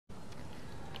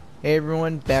Hey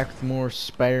everyone, back with more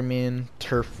Spider-Man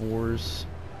Turf Wars,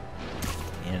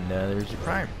 and there's your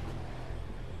crime.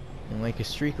 And like a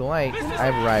streak of light,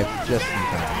 I've arrived just in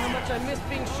time. How much I miss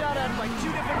being shot at by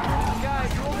two different groups of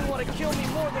guys who only want to kill me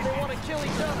more than they want to kill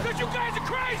each other. Cause you guys are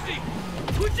crazy!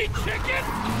 Pussy chicken!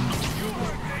 You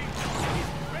were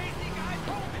crazy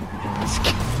guys.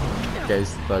 Guys,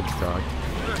 thug talk.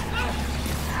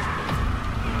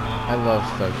 I love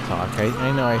thug talk.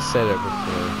 I know I said it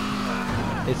before.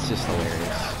 It's just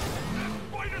hilarious.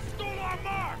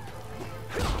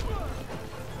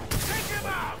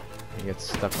 He gets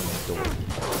stuck on the door.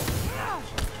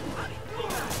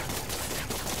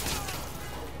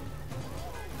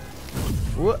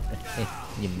 What?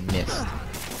 You missed.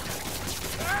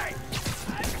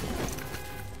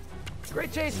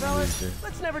 Great chase, fellas.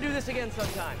 Let's never do this again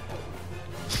sometime.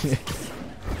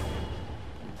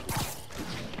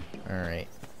 Alright.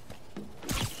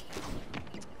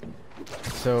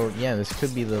 So, yeah, this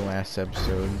could be the last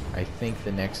episode. I think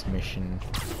the next mission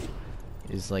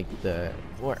is like the...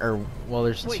 well,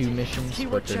 there's two missions,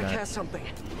 but they're not something.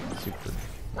 super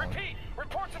long. Repeat!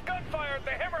 Reports of gunfire at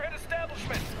the Hammerhead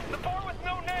establishment! The bar with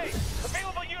no name!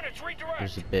 Available units redirect!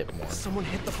 There's a bit more. Someone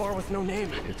hit the bar with no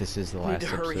name. If this is the last Need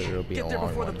to episode, hurry. it'll be a Get there long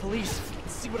before one. the police.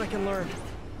 Let's see what I can learn.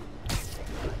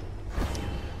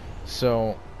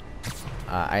 So,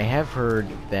 I have heard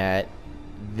that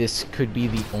this could be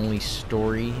the only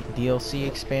story DLC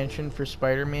expansion for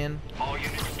Spider-Man,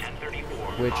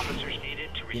 which,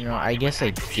 you know, I guess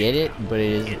I get it, but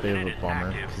it is a bit of a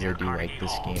bummer because I do like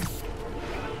this game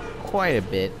quite a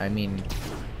bit. I mean,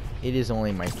 it is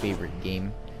only my favorite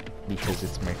game because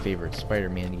it's my favorite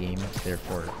Spider-Man game,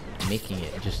 therefore making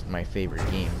it just my favorite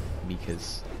game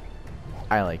because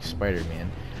I like Spider-Man.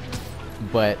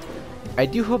 But I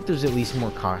do hope there's at least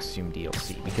more costume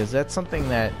DLC because that's something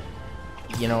that,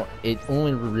 you know, it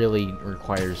only really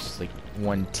requires like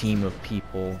one team of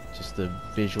people, just the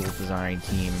visual design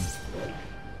team,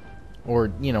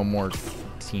 or, you know, more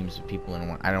teams of people in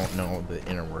one. I don't know the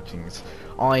inner workings.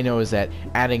 All I know is that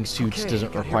adding suits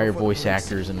doesn't require voice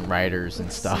actors and writers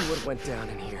and stuff. See what went down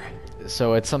in here.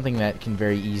 So it's something that can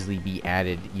very easily be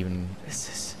added even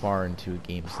far into a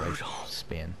game's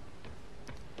lifespan.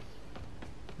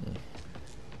 Yeah.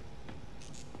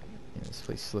 This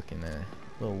place is looking a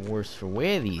little worse for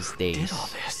wear these days. Who did all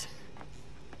this?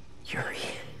 Yuri.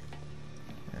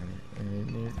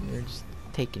 They're just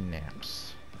taking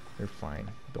naps. They're fine.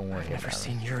 Don't worry about it. I've never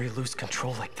seen Yuri lose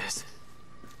control like this.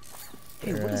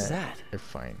 Hey, They're, what is that? They're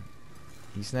fine.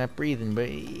 He's not breathing, but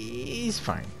he's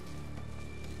fine.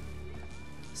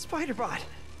 Spider-Bot!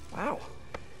 Wow.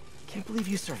 Can't believe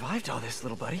you survived all this,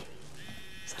 little buddy.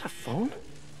 Is that a phone?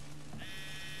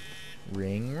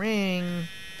 Ring, ring.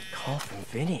 Call from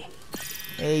Vinny.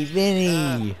 Hey,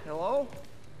 Vinny. Hello?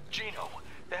 Gino,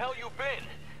 the hell you been?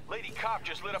 Lady cop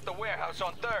just lit up the warehouse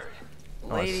on 3rd.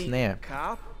 Oh, snap.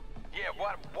 Cop? Yeah,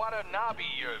 what a knobby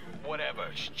or whatever.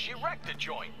 She wrecked the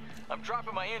joint. I'm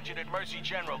dropping my engine at Mercy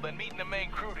General, then meeting the main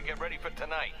crew to get ready for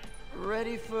tonight.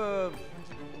 Ready for...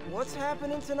 what's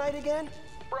happening tonight again?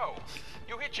 Bro,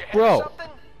 you hit your head or something?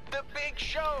 The big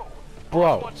show.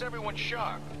 Bro. Wants everyone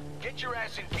sharp. Get your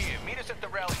ass in gear. Meet us at the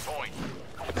rally point.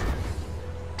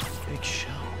 Big show.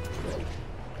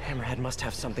 Hammerhead must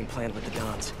have something planned with the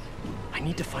Dons. I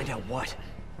need to find out what.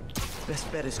 Best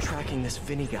bet is tracking this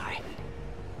Vinny guy.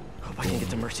 Hope I can get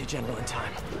to Mercy General in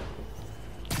time.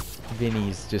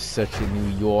 Vinny's just such a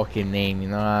New Yorker name, you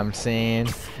know what I'm saying?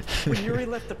 When Yuri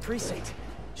left the precinct,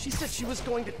 she said she was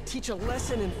going to teach a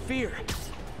lesson in fear.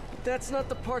 That's not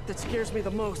the part that scares me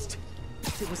the most.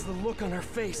 It was the look on her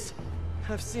face.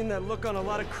 I've seen that look on a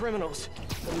lot of criminals,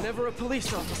 but never a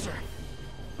police officer.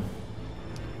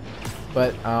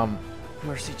 But,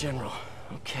 Mercy General.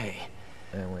 Okay.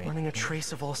 wait. Running a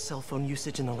trace of all cell phone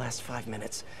usage in the last 5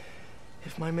 minutes.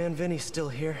 If my man Vinny's still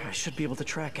here, I should be able to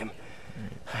track him.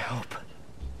 I hope.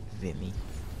 Vinny.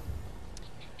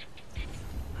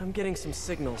 I'm getting some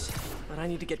signals, but I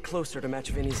need to get closer to match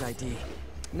Vinny's ID.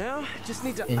 Now, just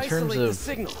need to In terms isolate the of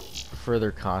signal.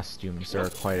 further costumes, there are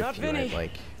quite a Not few I Vinny.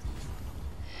 like.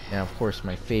 Now, of course,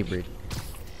 my favorite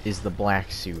is the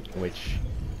black suit, which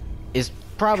is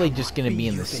probably just going to be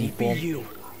in the sequel. Be you.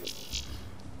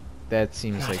 That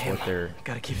seems Not like him. what they're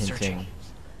Gotta keep hinting searching.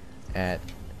 at.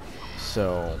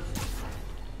 So,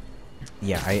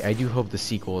 yeah, I do hope the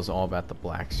sequel is all about the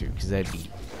black suit, because that'd be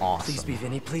awesome. Please be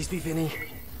Vinny. Please be Vinny.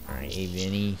 Alright, hey,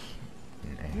 Vinny.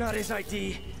 Not his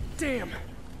ID. Damn.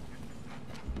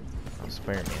 Oh,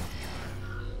 Spider-Man.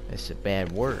 That's a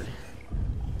bad word.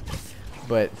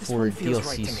 But This for one feels DLC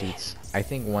right to me. suits, I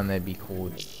think one that'd be cool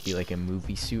would be like a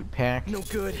movie suit pack. No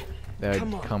good. That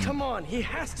Come would on, come come on. He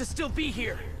has to still be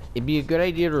here. It'd be a good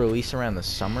idea to release around the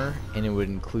summer, and it would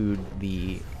include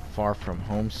the Far From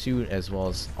Home suit as well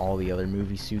as all the other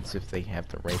movie suits if they have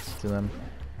the rights to them.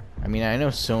 I mean, I know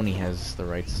Sony has the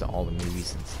rights to all the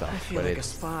movies and stuff, I feel but like a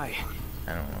spy.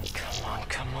 I don't know. Come on,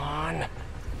 come on.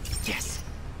 Yes,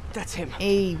 that's him.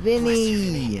 Hey, Bless you,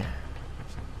 Vinny! Vinny.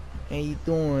 How you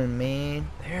doing, man?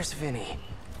 There's Vinny.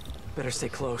 Better stay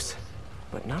close,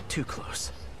 but not too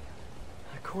close.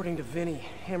 According to Vinny,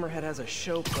 Hammerhead has a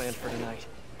show planned for tonight.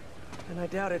 And I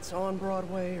doubt it's on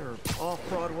Broadway or off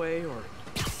Broadway or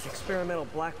experimental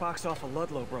black box off of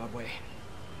Ludlow Broadway.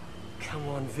 Come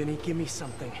on, Vinny, give me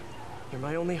something. You're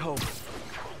my only hope.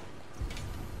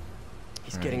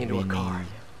 He's getting into a car.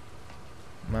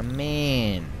 My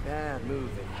man. Bad move,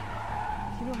 Vinny.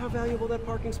 You know how valuable that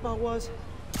parking spot was?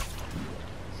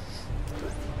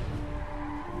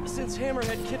 Since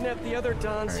Hammerhead kidnapped the other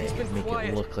Dons, he's been make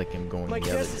quiet. it look like I'm going My the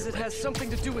other guess is it has something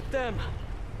to do with them.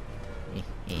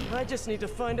 I just need to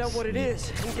find out what it is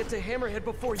and get to Hammerhead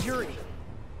before Yuri.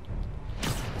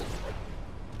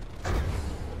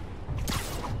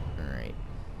 Alright.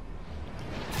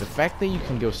 The fact that you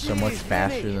can go so much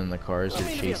faster than the cars you're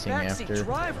chasing after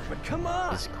driver, but come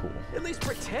on. is cool. At least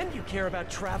pretend you care about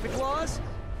traffic laws.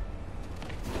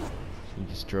 You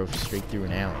just drove straight through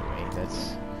an alleyway.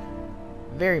 That's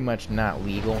very much not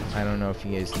legal. I don't know if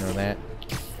you guys know that.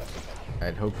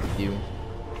 I'd hope you do.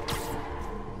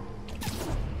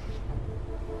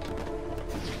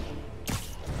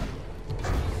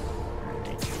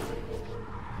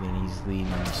 Vinny's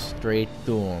leading straight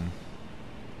to him.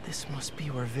 This must be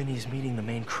where Vinny's meeting the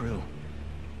main crew.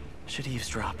 Should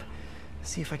eavesdrop.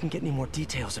 See if I can get any more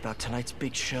details about tonight's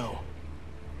big show.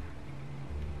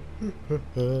 I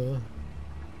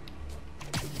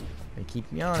keep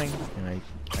yawning, and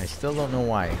I still don't know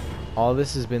why. All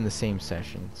this has been the same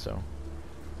session, so,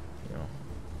 you know,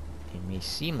 it may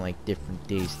seem like different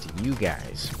days to you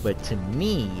guys, but to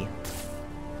me,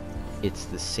 it's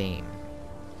the same.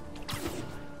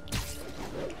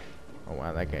 Oh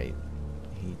wow, that guy,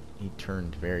 he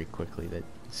turned very quickly. That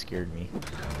scared me.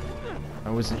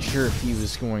 I wasn't sure if he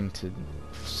was going to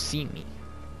see me.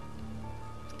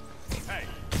 Hey,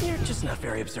 you're just not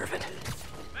very observant.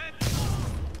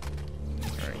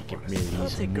 Alright, get rid of these. I'll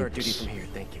take guard mooks. duty from here,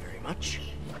 thank you very much.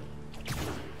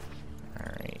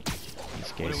 Alright,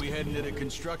 these When guys. are we heading to the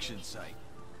construction site?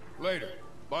 Later.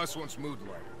 Boss wants mood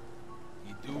lighter.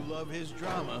 You do love his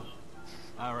drama.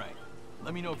 All right.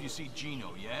 Let me know if you see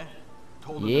Gino, yeah?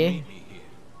 Told him to meet me here.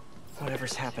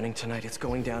 Whatever's happening tonight, it's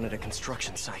going down at a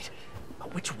construction site.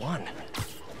 But which one?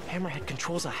 Hammerhead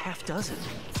controls a half dozen.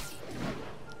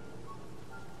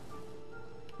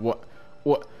 What?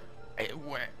 What?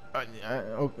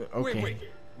 Okay. Wait.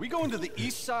 We going to the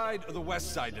east side or the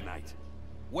west side tonight?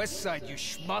 West side, you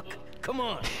schmuck. Come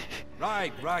on.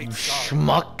 Right. Sorry.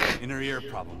 Schmuck. Inner ear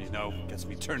problem, you know. Gets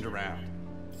me turned around.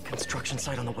 Construction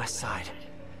site on the west side.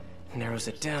 Narrows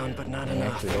it down, but not Can I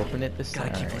enough. actually open it this Gotta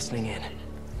time? keep Alright. listening in.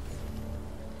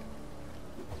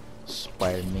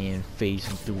 Spider-Man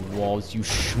phasing through walls, you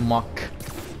schmuck.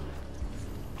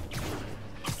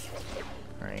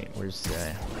 Alright, where's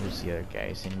the other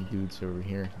guys? Any dudes over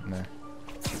here? Nah.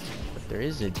 But there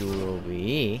is a dude over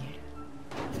here.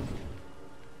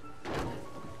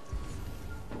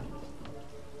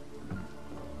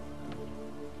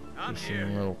 I'm You seem here.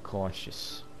 a little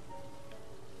cautious.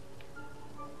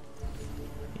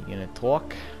 You gonna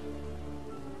talk?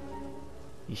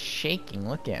 He's shaking,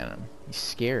 look at him. He's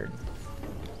scared.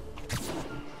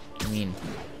 I mean,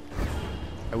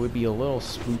 I would be a little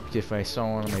spooked if I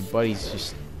saw one of my buddies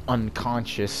just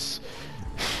unconscious.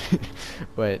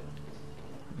 But,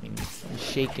 I mean, he's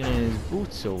shaking in his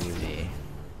boots over there.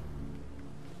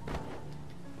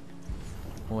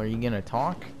 Well, are you gonna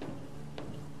talk?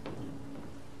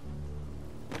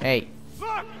 Hey!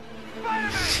 Look!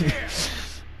 Spider-Man here!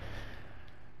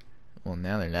 Well,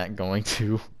 now they're not going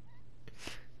to.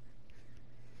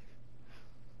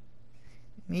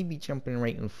 Maybe jumping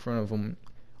right in front of them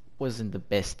wasn't the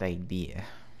best idea.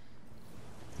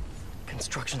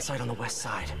 Construction site on the west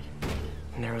side.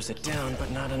 Narrows it down,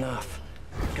 but not enough.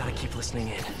 Gotta keep listening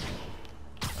in.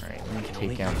 Alright, let me Can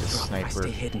only take out the eavesdrop if I sniper.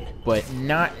 stay hidden. But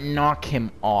not knock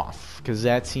him off, because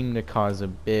that seemed to cause a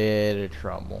bit of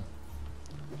trouble.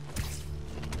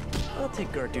 I'll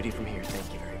take guard duty from here,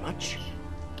 thank you very much.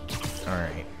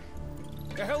 Alright.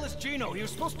 The hell is Gino? He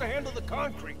was supposed to handle the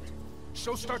concrete.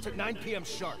 Show starts at 9 p.m.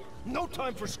 sharp. No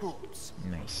time for screw-ups.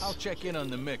 Nice. I'll check in on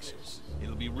the mixers.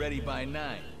 It'll be ready by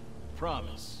 9.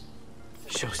 Promise.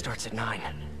 Show starts at 9.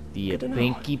 The Good to know.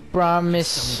 pinky Tell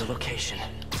promise. me the location.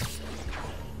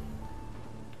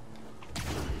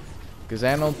 Because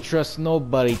I don't trust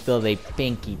nobody till they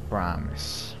pinky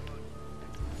promise.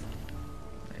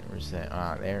 Where's that?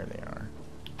 Ah, there they are.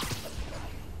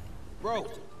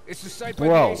 Bro, it's the site by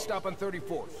Bro. the A stop on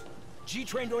 34th.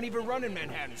 G-Train don't even run in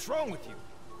Manhattan. What's wrong with you?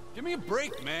 Give me a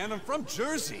break, man. I'm from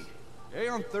Jersey. A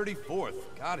on 34th.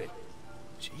 Got it.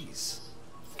 Jeez.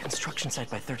 Construction site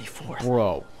by 34th.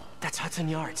 Bro. That's Hudson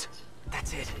Yards.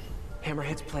 That's it.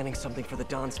 Hammerhead's planning something for the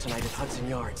Dons tonight at Hudson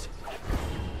Yards.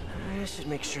 I should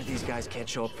make sure these guys can't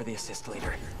show up for the assist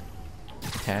later.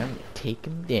 Time to take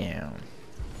him down.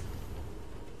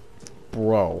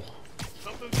 Bro.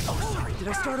 Oh, sorry. Did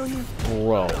I startle you?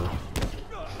 Bro.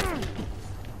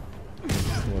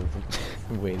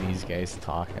 The way these guys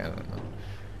talk, I don't know.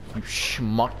 You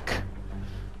schmuck.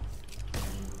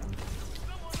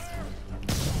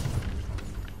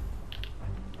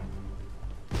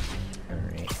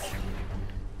 Alright.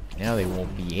 Now they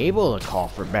won't be able to call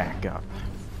for backup.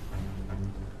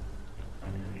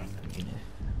 I'm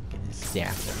gonna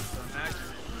zap them.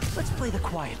 Let's play the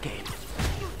quiet game.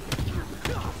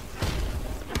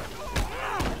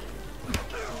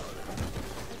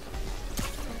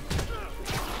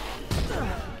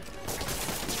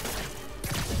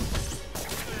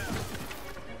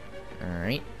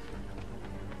 Alright.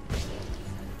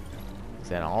 Is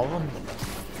that all of them?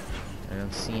 I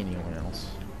don't see anyone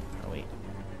else. Oh wait.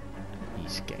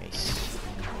 These guys.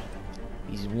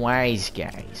 These wise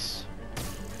guys.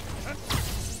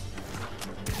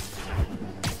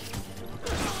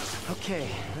 Okay,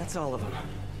 that's all of them.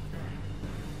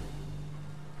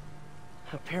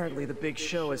 Apparently the big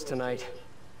show is tonight.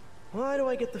 Why do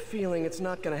I get the feeling it's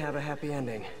not gonna have a happy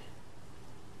ending?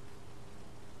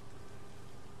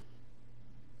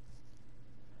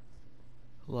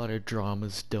 A lot of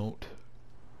dramas don't.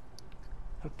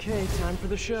 Okay, time for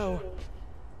the show.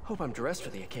 Hope I'm dressed for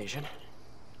the occasion.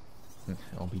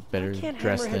 I'll be better Can't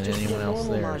dressed Hammerhead than just be anyone a else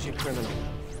normal there. Maji criminal?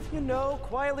 You know,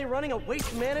 quietly running a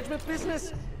waste management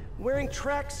business, wearing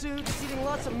tracksuits, eating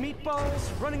lots of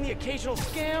meatballs, running the occasional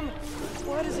scam.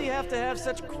 Why does he have to have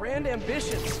such grand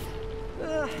ambitions?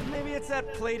 Maybe it's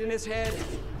that plate in his head.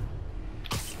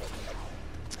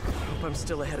 Hope I'm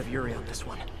still ahead of Yuri on this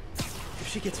one. If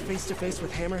she gets face to face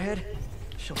with Hammerhead,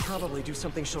 she'll probably do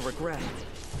something she'll regret.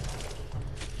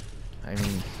 I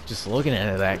mean, just looking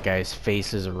at that guy's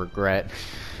face is a regret.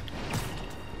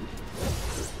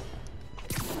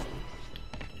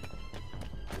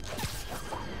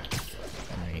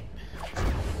 Alright.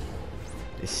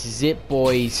 This is it,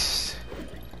 boys.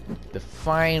 The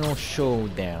final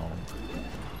showdown.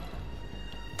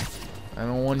 I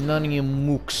don't want none of you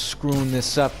mooks screwing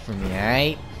this up for me,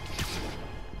 alright?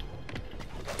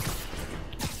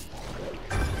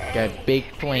 Got big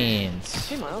plans.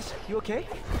 Hey, Miles, you okay?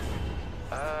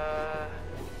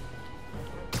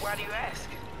 Why do you ask?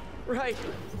 Right.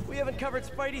 We haven't covered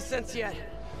Spidey sense yet.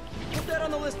 Put that on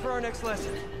the list for our next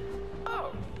lesson.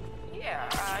 Oh, yeah,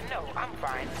 no, I'm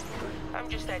fine. I'm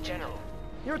just that general.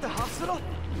 You're at the hospital?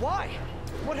 Why?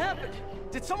 What happened?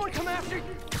 Did someone come after you?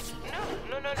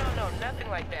 No, nothing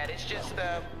like that. It's just,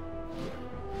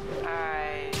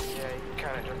 I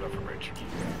kinda jumped off a bridge.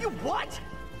 You what?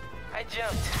 I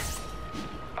jumped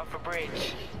off a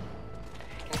bridge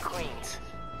in Queens.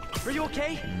 Are you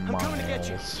okay? I'm coming to get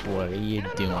you. Miles, what are you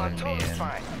doing, No, I'm totally man?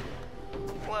 fine.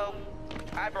 Well,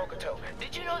 I broke a toe.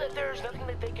 Did you know that there's nothing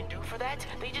that they can do for that?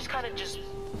 They just kind of just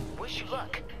wish you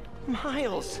luck.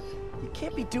 Miles, you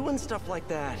can't be doing stuff like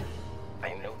that.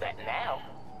 I know that now.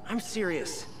 I'm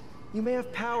serious. You may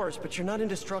have powers, but you're not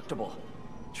indestructible.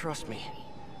 Trust me.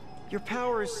 Your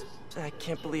powers, I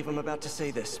can't believe I'm about to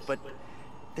say this, but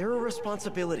they're a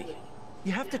responsibility.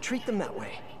 You have to treat them that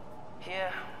way.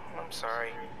 Yeah, I'm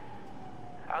sorry.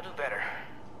 I'll do better.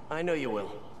 I know you will.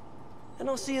 And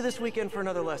I'll see you this weekend for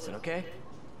another lesson, okay?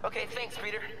 Okay, thanks,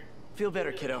 Peter. Feel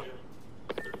better, kiddo.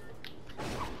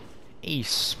 Hey,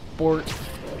 sport,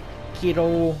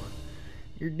 kiddo.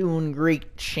 You're doing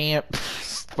great, champ.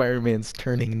 Spider-Man's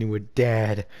turning into a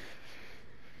dad.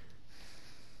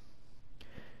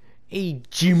 Hey,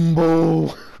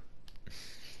 Jimbo.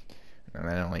 And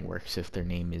that only works if their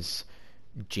name is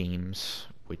James,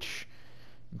 which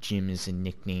Jim is a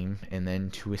nickname, and then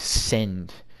to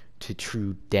ascend to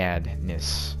true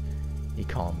dadness, you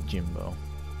call him Jimbo.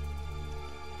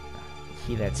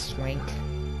 Hear that swank?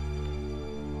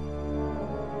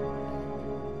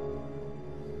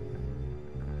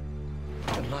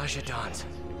 The Majidons.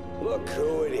 Look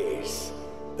who it is.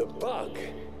 The Bug.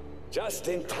 Just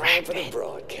in time for the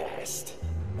broadcast.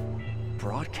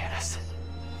 Broadcast?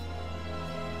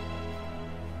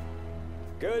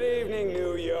 Good evening,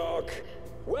 New York.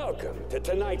 Welcome to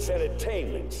tonight's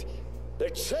entertainment. The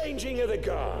Changing of the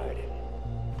Guard.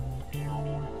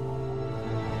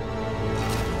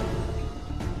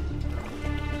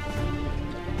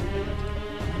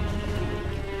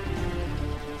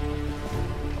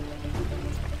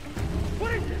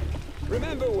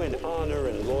 when honor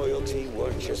and loyalty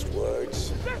weren't just words?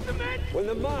 When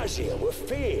the Maggia were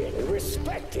feared and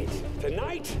respected?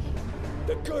 Tonight,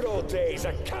 the good old days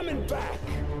are coming back!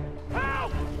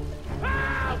 Help!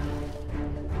 Help!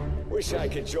 Wish I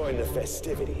could join the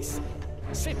festivities.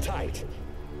 Sit tight.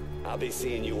 I'll be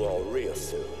seeing you all real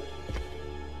soon.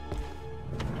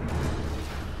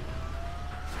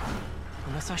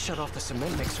 Unless I shut off the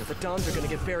cement mixer, the Dons are gonna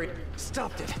get buried.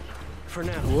 Stopped it. For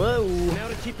now. Whoa. Now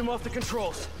to keep them off the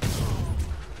controls.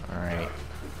 Alright.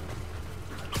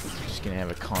 Just gonna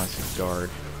have a constant guard.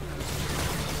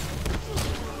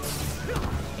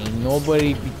 Ain't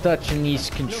nobody be touching these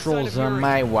controls on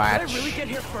my watch. Did I really get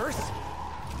here first?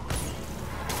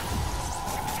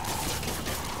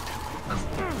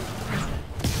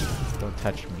 Don't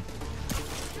touch me.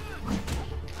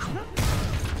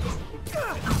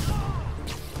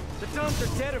 The Dons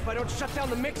are dead if I don't shut down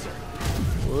the mixer.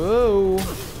 Whoa.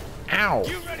 Ow.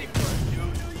 You ready for a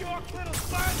New York little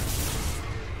son?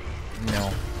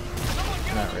 No.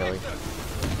 Not really.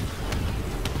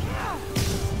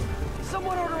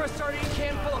 Someone order a sardine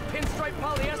can full of pinstripe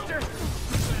polyester.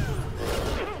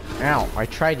 Ow. I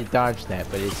tried to dodge that,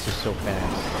 but it's just so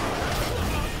fast.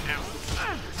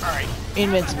 Alright.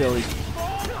 Invincibility.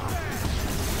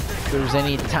 If there was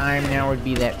any time, now would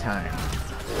be that time.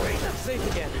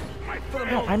 Safe again.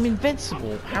 Ow, I'm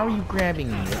invincible. How are you grabbing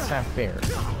me? That's not fair.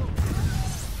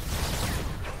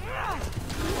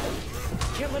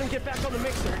 Can't let him get back on the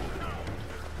mixer.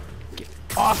 Get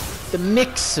off the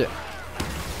mixer.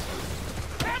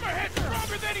 Hammerhead's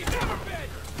stronger than he's ever been.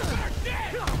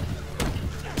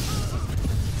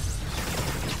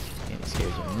 Man, these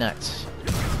guys are nuts.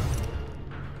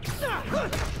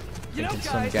 You know,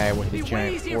 Thinking guys, some guy with a it'd be way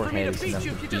giant easier for me forehead to is beat enough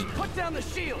you to if you beat. just put down the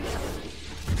shield.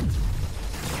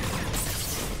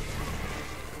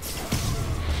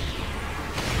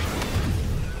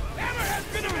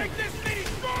 Hammerhead's gonna make this city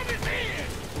strong as he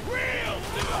is. Real.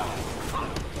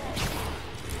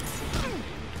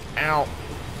 Ow.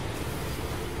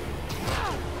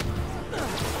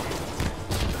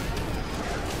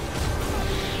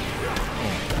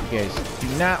 Man, you guys do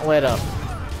not let up.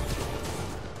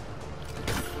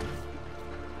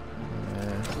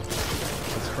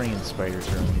 Let's bring in spiders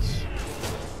or at least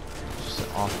just to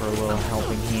offer a little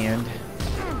helping hand.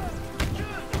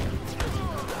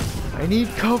 I need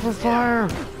cover fire!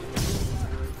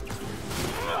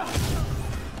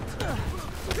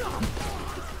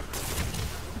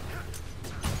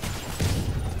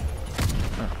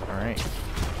 Alright.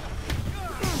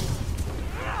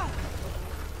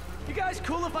 You guys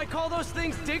cool if I call those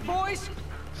things dig boys?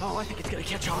 Oh, I think it's gonna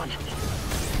catch on.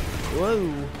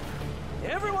 Whoa.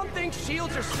 Everyone thinks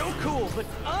shields are so cool, but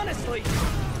honestly,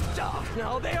 oh,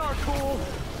 no, they are cool.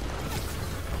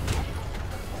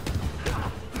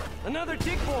 Another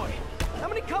dig boy. How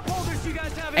many cup holders do you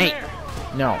guys have in Hey. there?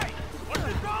 No. What do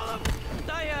we call them?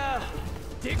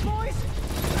 Dig boys?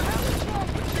 What the hell is wrong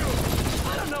with you?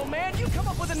 I don't know, man. You come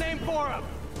up with a name for them.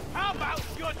 How about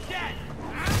you're dead?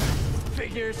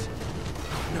 Figures.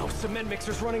 No, cement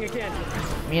mixer's running again.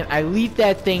 Man, I leave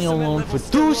that thing Cement alone for level's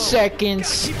still 2 low.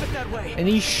 seconds, Gotta keep it that way. and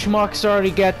these schmucks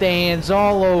already got their hands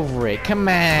all over it. Come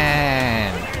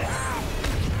on.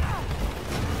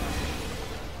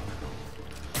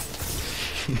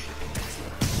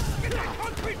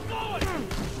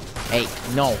 Hey,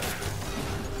 no.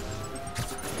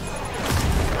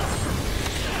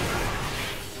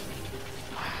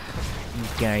 You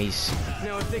guys,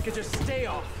 Now if they could just stay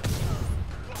off.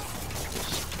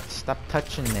 stop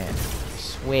touching that. I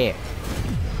swear.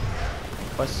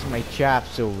 Bust my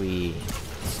chops over here.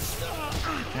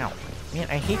 Ow. Man,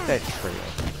 I hate that trail.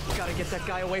 Gotta get that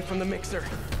guy away from the mixer.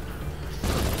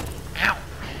 Ow.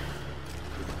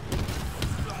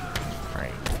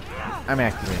 Alright. I'm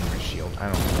activating my shield. I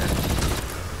don't care.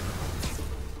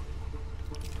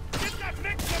 Get that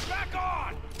mixer back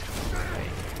on.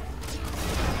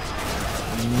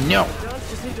 No! Dons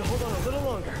just need to hold on a little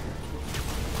longer.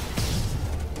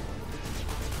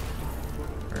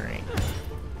 Alright.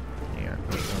 Here,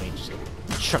 let me just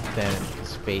chuck that in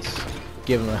his face.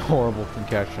 Give him a horrible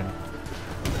concussion.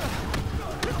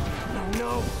 No,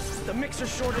 no. The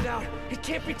mixer's shorted out. It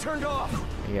can't be turned off.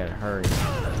 You gotta hurry.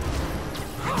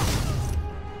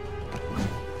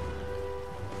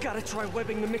 Gotta try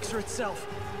webbing the mixer itself.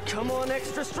 Come on,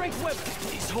 extra strength web.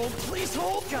 Please hold, please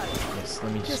hold. Got it. Yes,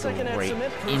 let me just Guess go I can add right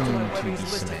cement proof to my into webbing's the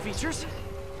list of cement. features.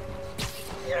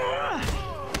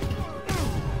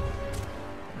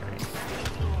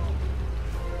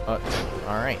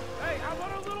 Alright. Hey, how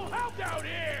about a little help out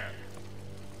here?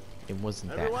 It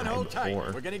wasn't that Everyone high hold tight.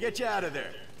 before. We're gonna get you out of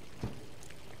there.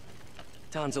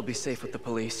 Dons will be safe with the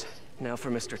police. Now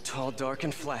for Mr. Tall, Dark,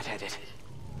 and Flat-Headed.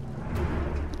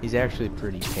 He's actually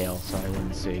pretty pale, so I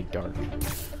wouldn't say dark.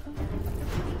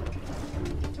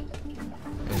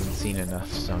 Hasn't seen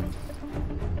enough sun.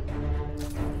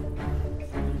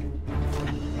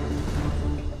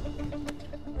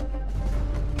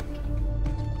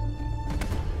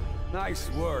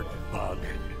 Nice work, Bug.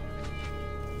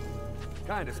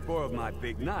 Kinda spoiled my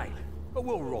big night, but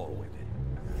we'll roll with it.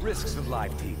 Risks of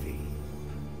live TV.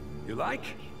 You like?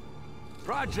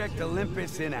 Project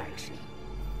Olympus in action.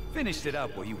 Finished it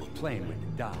up while you were playing with the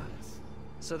Dons.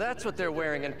 So that's what they're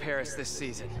wearing in Paris this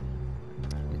season.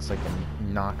 Looks like a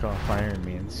knockoff Iron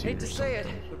Man suit. Hate to say it,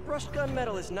 but brushed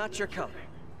gunmetal is not your color.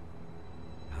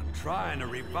 I'm trying to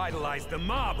revitalize the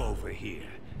mob over here.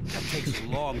 That takes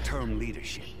long-term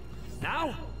leadership.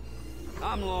 Now,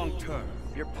 I'm long-term.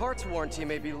 Your parts warranty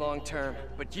may be long-term,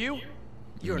 but you're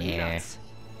Nah. nuts.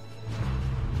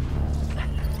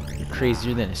 You're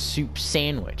crazier than a soup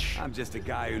sandwich. I'm just a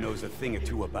guy who knows a thing or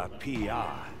two about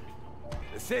PR.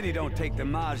 The city don't take the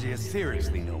Maggia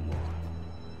seriously no more.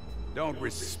 Don't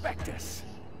respect us.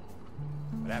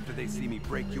 But after they see me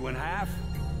break you in half,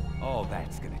 all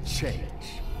that's gonna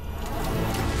change.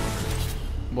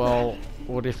 Well,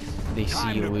 what if they see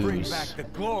Time you to bring lose? back the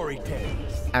glory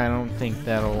days. I don't think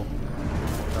that'll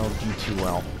do too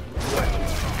well.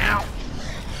 Ow!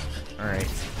 Alright.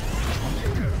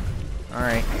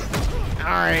 Alright.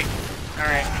 Alright.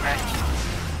 Alright. Alright.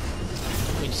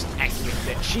 Let me just activate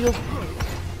that shield.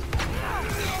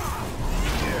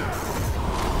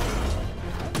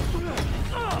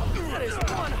 That is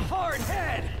one hard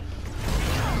head!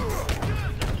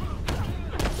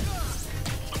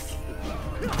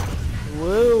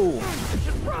 Whoa!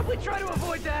 Should probably try to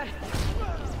avoid that.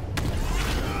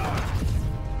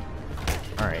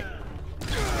 Alright.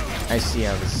 I see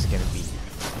how this is gonna be.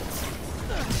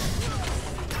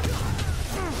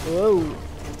 Whoa!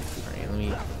 Alright, let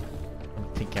me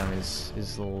take out his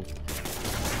little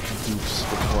goofs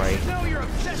before I No, you're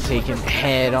obsessed take him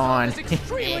head on. It's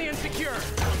extremely insecure.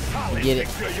 Get it.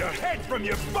 Your head from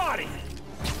your body.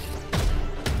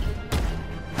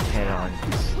 Head on.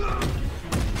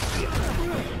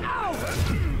 Ow!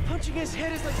 Punching his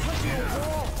head is like punching a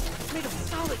wall. It's made of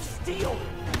solid steel.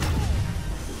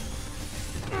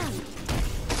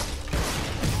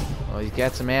 Well, he's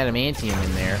got some adamantium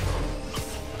in there.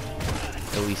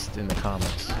 At least in the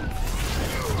comics. See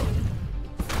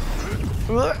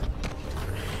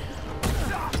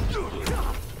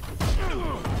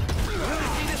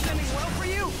this ending well for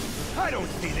you? I don't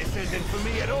see this ending for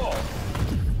me at all.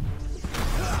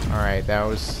 Alright, that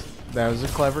was a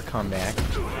clever comeback.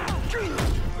 Do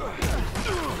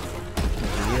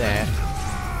that.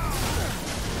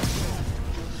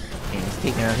 And he's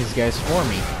taking out his guys for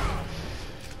me.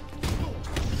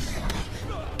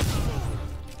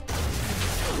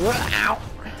 Ow!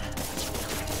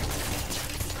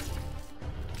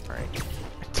 Alright.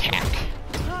 Attack.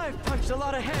 I've punched a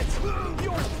lot of heads.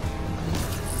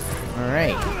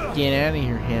 Alright. Get out of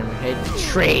here, Hammerhead.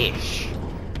 Trash!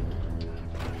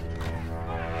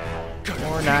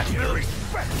 Or not.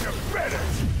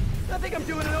 I think I'm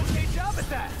doing an okay job at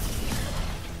that.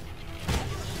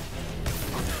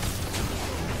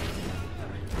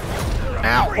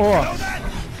 Ow! Oh!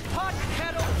 Hot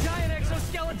kettle, giant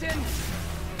exoskeleton.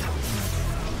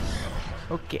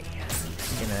 Okay.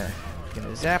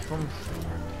 Gonna zap him.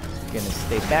 Gonna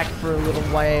stay back for a little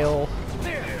while.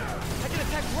 There. I can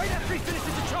attack right after he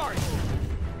finishes the charge.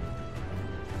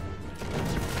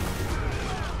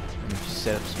 Let me just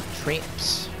set up some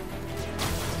traps.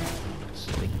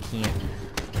 So they can't.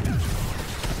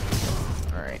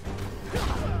 Alright.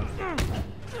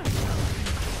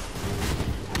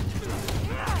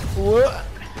 Whoa!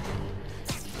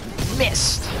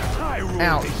 Missed!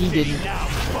 Ow, he didn't. Now,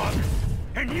 bug,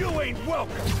 and you ain't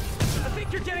welcome. I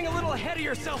think you're getting a little ahead of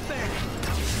yourself there.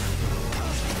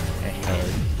 Ahead.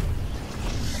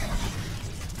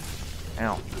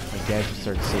 Ow, my guys just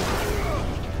started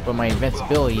saving. But my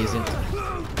invincibility isn't.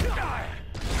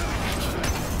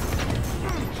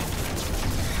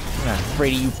 I'm not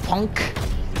afraid of you, punk.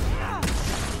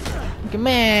 Come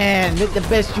on, make the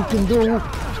best you can do.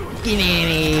 Get in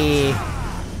here.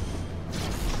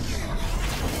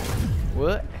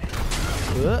 What?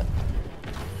 What?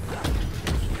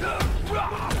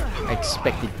 I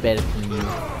expected better from you.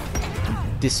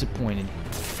 I'm disappointed.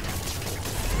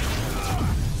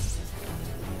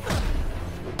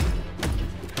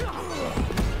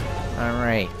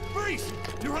 Alright. Freeze!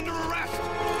 You're under arrest.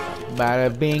 Bada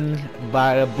bing,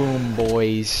 bada boom,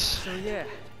 boys. So yeah,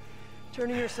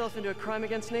 turning yourself into a crime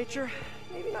against nature,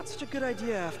 maybe not such a good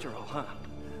idea after all, huh?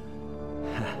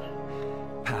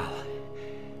 Pal,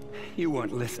 You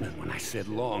weren't listening when I said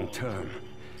long-term.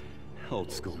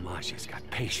 Old school Majia's got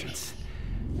patience.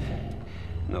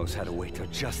 Knows how to wait till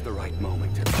just the right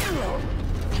moment to...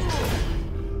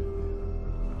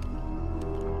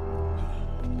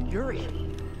 Yuri.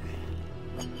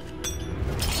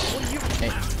 What are you...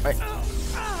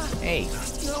 Hey.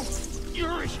 No,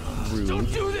 Yuri. Rude.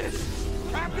 Don't do this.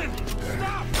 Captain,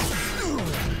 stop.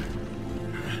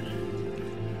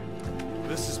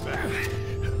 This is bad.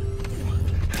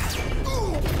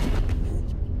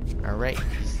 Alright,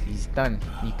 he's done.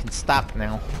 You can stop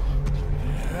now.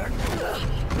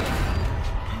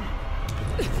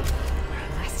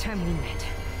 Last time we met,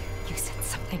 you said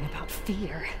something about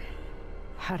fear.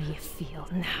 How do you feel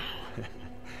now?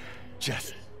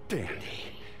 Just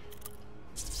dandy.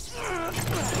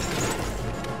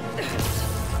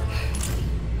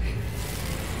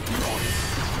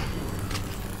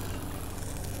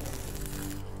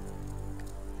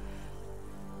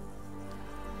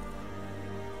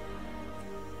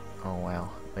 Oh wow,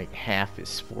 like half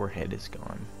his forehead is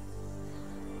gone.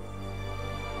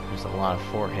 There's a lot of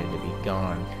forehead to be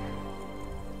gone.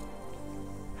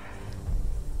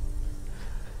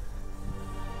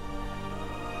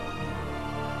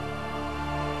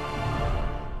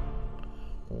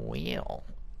 Well,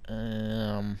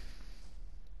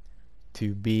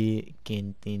 to be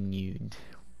continued.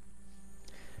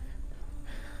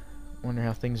 Wonder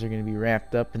how things are going to be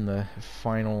wrapped up in the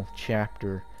final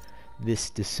chapter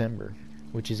this December,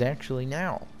 which is actually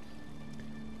now.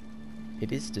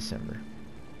 It is December.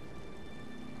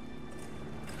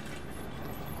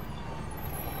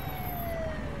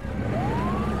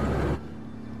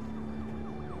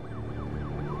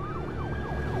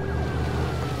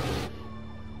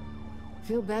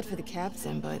 Feel bad for the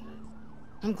captain, but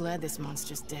I'm glad this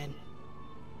monster's dead.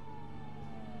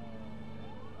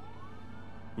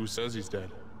 Who says he's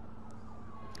dead?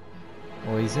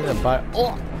 Well, he's in a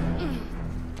Oh!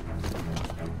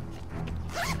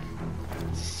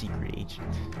 Secret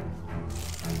agent.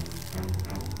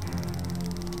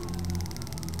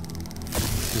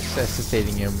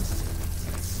 Resuscitating him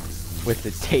with the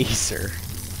taser.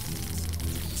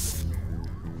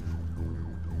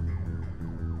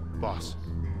 Boss.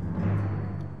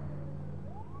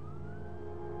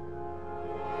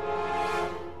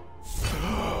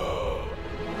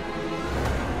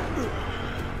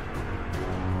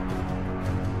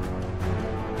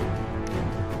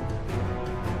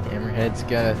 Hammerhead's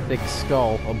got a thick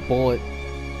skull, a bullet.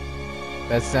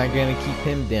 That's not gonna keep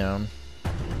him down.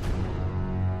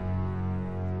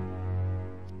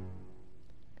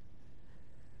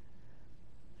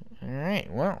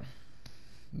 Alright, well.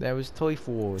 That was Toy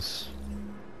Force.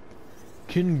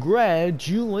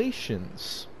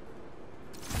 Congratulations!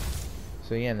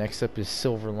 So yeah, next up is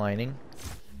Silver Lining.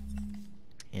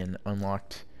 And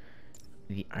unlocked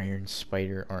the Iron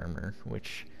Spider armor,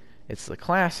 which it's the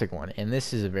classic one, and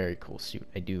this is a very cool suit.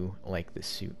 I do like this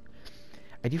suit.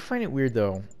 I do find it weird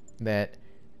though that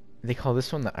they call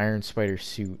this one the Iron Spider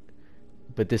suit,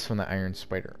 but this one the Iron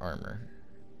Spider armor.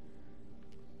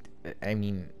 I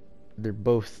mean, they're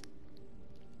both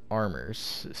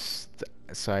armors,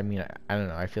 so I mean, I don't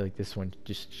know. I feel like this one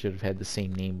just should have had the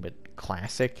same name, but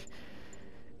classic.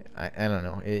 I don't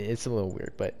know. It's a little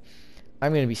weird, but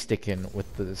I'm gonna be sticking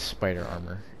with the spider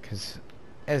armor because,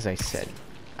 as I said,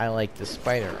 I like the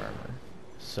spider armor.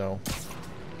 So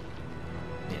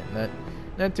yeah,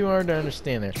 not too hard to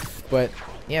understand there. But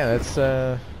yeah,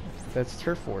 that's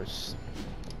Turf Wars.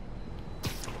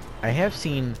 I have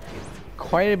seen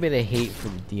quite a bit of hate for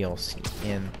the DLC,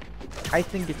 and I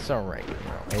think it's alright. You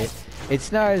know,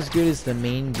 it's not as good as the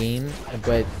main game,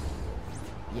 but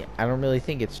yeah, I don't really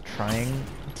think it's trying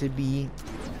to be.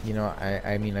 You know,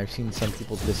 I mean, I've seen some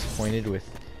people disappointed with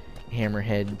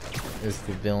Hammerhead as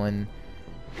the villain,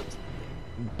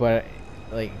 but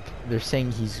like they're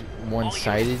saying he's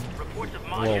one-sided,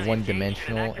 well,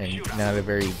 one-dimensional, and not a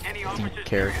very deep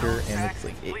character, and it's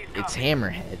like it's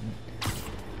Hammerhead.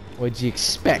 What'd you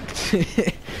expect?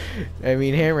 I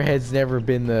mean, Hammerhead's never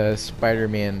been the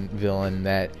Spider-Man villain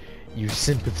that you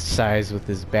sympathize with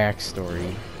his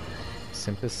backstory.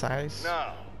 Sympathize?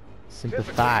 No.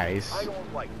 Sympathize. I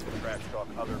don't like to trash talk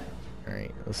other.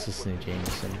 Alright, let's listen to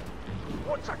Jameson.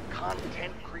 What's a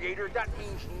content creator? That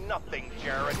means nothing,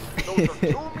 Jared. Those are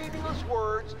two meaningless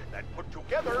words that put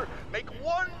together make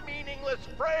one meaningless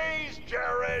phrase,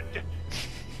 Jared.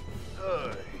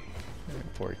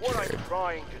 Poor What Jared. I'm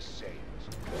trying to say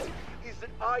is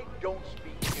that I don't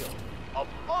speak ill of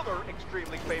other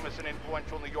extremely famous and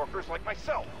influential New Yorkers like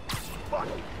myself. But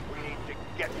we need to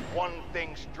get one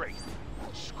thing straight.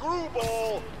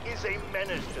 Screwball is a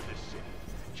menace to this city.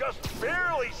 just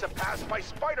barely surpassed by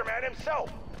Spider-Man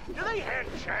himself. Do they hand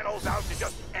channels out to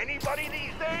just anybody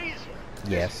these days?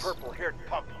 Yes. This purple-haired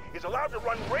punk is allowed to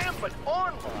run rampant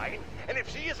online, and if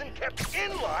she isn't kept in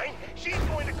line, she's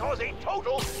going to cause a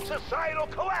total societal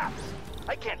collapse.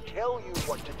 I can't tell you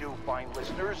what to do, fine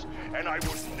listeners, and I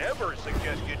would never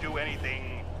suggest you do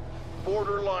anything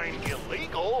borderline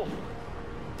illegal.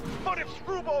 But if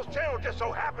Screwball's channel just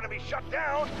so happened to be shut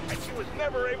down and she was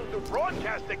never able to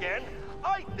broadcast again,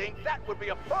 I think that would be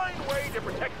a fine way to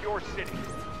protect your city.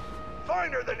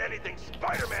 Finer than anything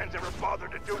Spider-Man's ever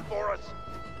bothered to do for us.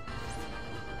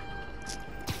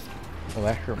 Well,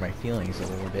 that hurt my feelings a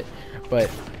little bit. But,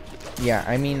 yeah,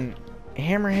 I mean,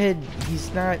 Hammerhead,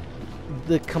 he's not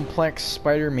the complex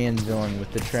Spider-Man villain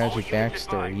with the tragic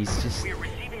backstory. He's just,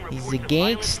 he's a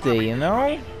gangster, you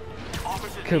know?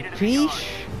 Capiche?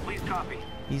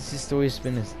 He's just always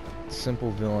been a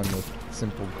simple villain with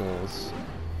simple goals.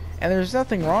 And there's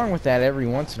nothing wrong with that every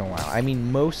once in a while. I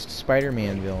mean, most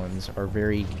Spider-Man villains are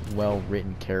very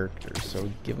well-written characters, so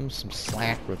give them some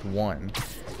slack with one.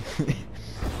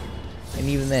 And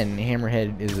even then,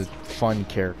 Hammerhead is a fun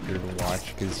character to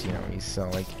watch, because, you know, he's so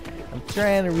like, I'm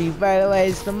trying to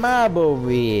revitalize the mob over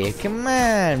here. Come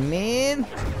on, man.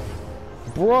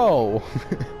 Bro.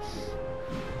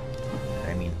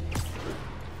 I mean,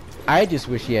 I just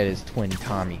wish he had his twin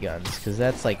Tommy guns, because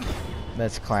that's like,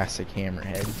 that's classic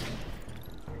Hammerhead.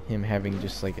 Him having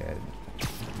just like a,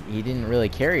 he didn't really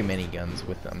carry many guns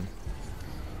with him.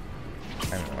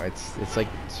 I don't know, it's like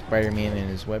Spider-Man and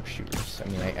his web shooters. I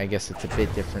mean, I guess it's a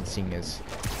bit different seeing as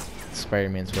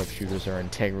Spider-Man's web shooters are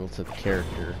integral to the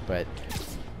character, but,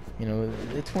 you know,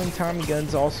 the twin Tommy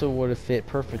guns also would have fit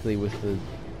perfectly with the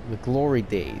glory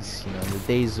days, you know, the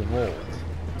days of old.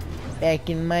 Back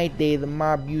in my day, the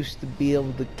mob used to be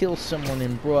able to kill someone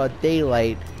in broad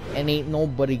daylight, and ain't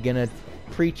nobody gonna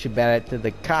preach about it to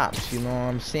the cops, you know what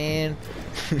I'm saying?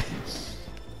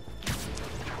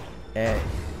 I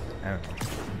don't know.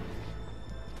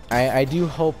 I do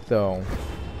hope, though,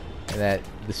 that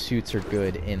the suits are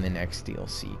good in the next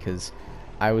DLC, because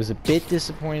I was a bit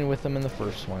disappointed with them in the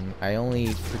first one. I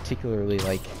only particularly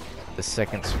like the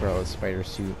second Scarlet Spider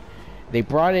suit. They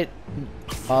brought it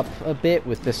up a bit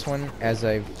with this one, as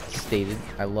I've stated.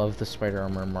 I love the Spider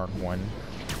Armor Mark 1,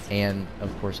 and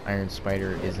of course Iron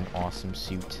Spider is an awesome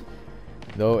suit.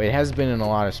 Though it has been in a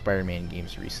lot of Spider-Man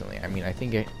games recently. I mean, I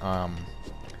think it,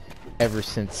 ever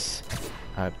since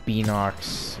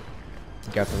Beanox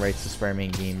got the rights to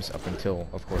Spider-Man games up until,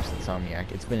 of course,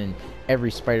 Insomniac, it's been in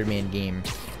every Spider-Man game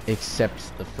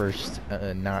except the first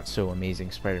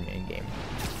not-so-amazing Spider-Man game.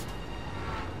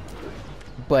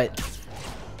 But,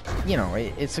 you know,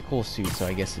 it's a cool suit, so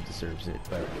I guess it deserves it.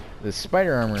 But the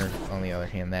Spider Armor, on the other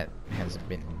hand, that hasn't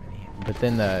been in many. But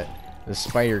then the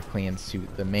Spider Clan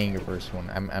suit, the Mangaverse one,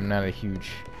 I'm not a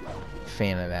huge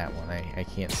fan of that one. I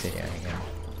can't say I am.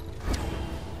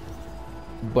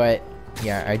 But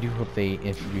yeah, I do hope they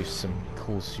introduce some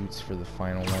cool suits for the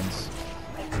final ones.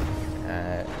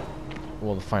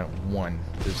 Well, the final one.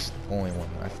 There's only one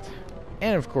left.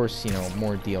 And of course, you know,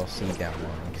 more DLC down the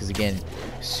line. Because again,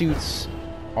 suits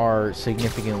are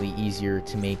significantly easier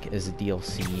to make as a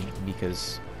DLC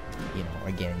because, you know,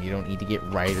 again, you don't need to get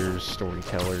writers,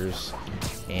 storytellers,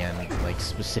 and like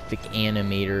specific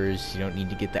animators. You don't need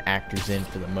to get the actors in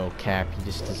for the mocap. You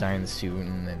just design the suit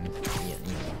and then, you know.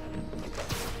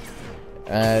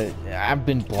 I've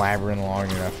been blabbering long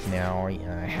enough now. I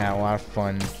had a lot of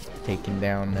fun taking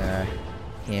down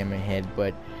Hammerhead,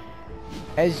 but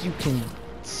as you can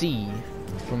see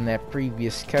from that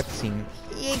previous cutscene,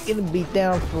 he ain't gonna be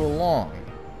down for long.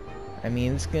 I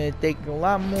mean, it's gonna take a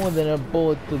lot more than a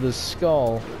bullet to the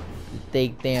skull to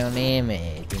take down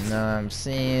Hammerhead, you know what I'm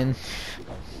saying?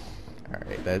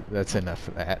 Alright, that's enough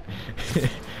of that.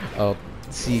 I'll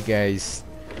see you guys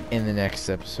in the next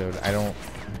episode. I don't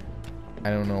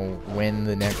know when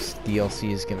the next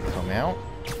DLC is gonna come out.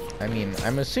 I mean,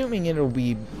 I'm assuming it'll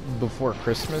be before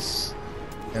Christmas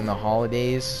and the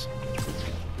holidays,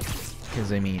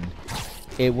 because I mean,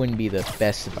 it wouldn't be the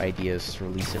best of ideas to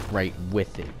release it right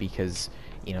with it, because,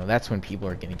 you know, that's when people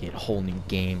are gonna get whole new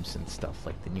games and stuff,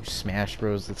 like the new Smash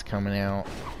Bros that's coming out,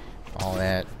 all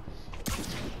that.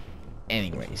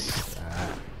 Anyways,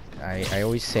 I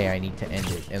always say I need to end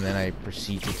it, and then I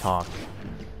proceed to talk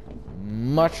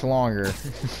much longer.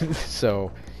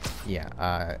 So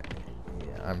yeah,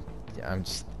 I'm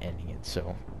just ending it.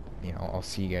 So, you know, I'll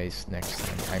see you guys next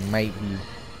time. I might be...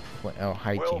 Oh,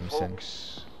 hi, well, Jameson.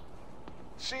 Folks,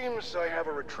 seems I have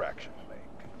a retraction to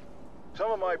make.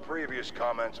 Some of my previous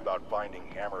comments about finding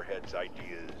Hammerhead's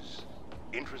ideas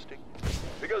interesting,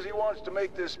 because he wants to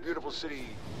make this beautiful city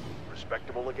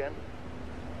respectable again.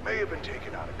 may have been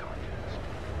taken out of context.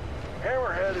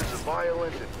 Hammerhead is a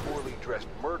violent and poorly dressed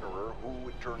murderer who,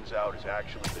 it turns out, has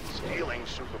actually been stealing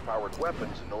superpowered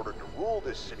weapons in order to rule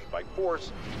this city by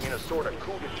force in a sort of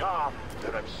coup d'etat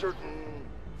that I'm certain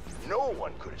no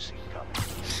one could have seen coming.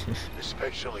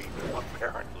 Especially,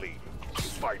 apparently,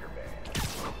 Spider-Man.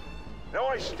 Now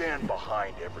I stand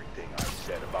behind everything I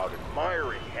said about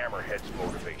admiring Hammerhead's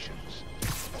motivations.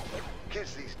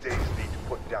 Kids these days need to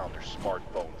put down their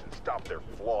smartphones and stop their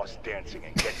floss dancing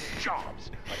and get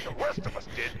jobs like the rest of us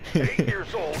did at 8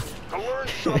 years old to learn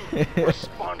some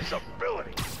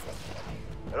responsibility.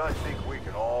 And I think we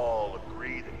can all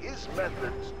agree that his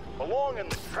methods belong in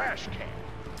the trash can.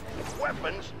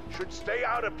 Weapons should stay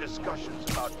out of discussions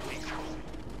about decency.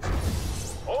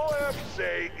 All I have to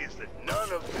say is that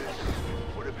none of this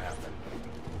would have happened.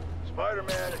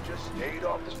 Spider-Man had just stayed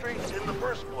off the streets in the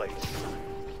first place.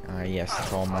 Yes,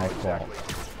 it's all my fault.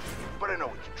 Exactly, but I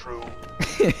know it's true.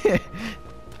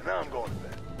 And now I'm going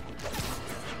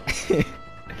to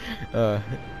bed.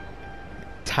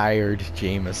 Tired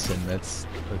Jameson. That's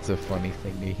a funny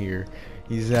thing to hear.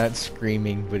 He's not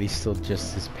screaming, but he's still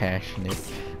just as passionate.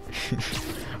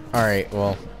 Alright,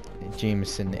 well,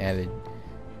 Jameson added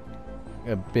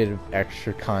a bit of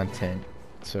extra content,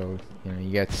 so you know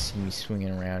you got to see me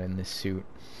swinging around in this suit.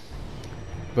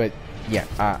 But yeah,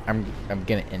 I'm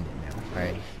gonna end it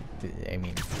now. I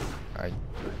mean,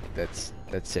 that's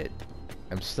it.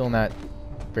 I'm still not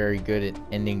very good at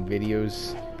ending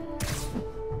videos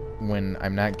when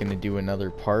I'm not gonna do another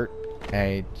part.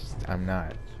 I'm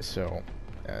not. So,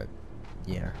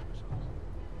 yeah.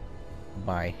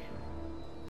 Bye.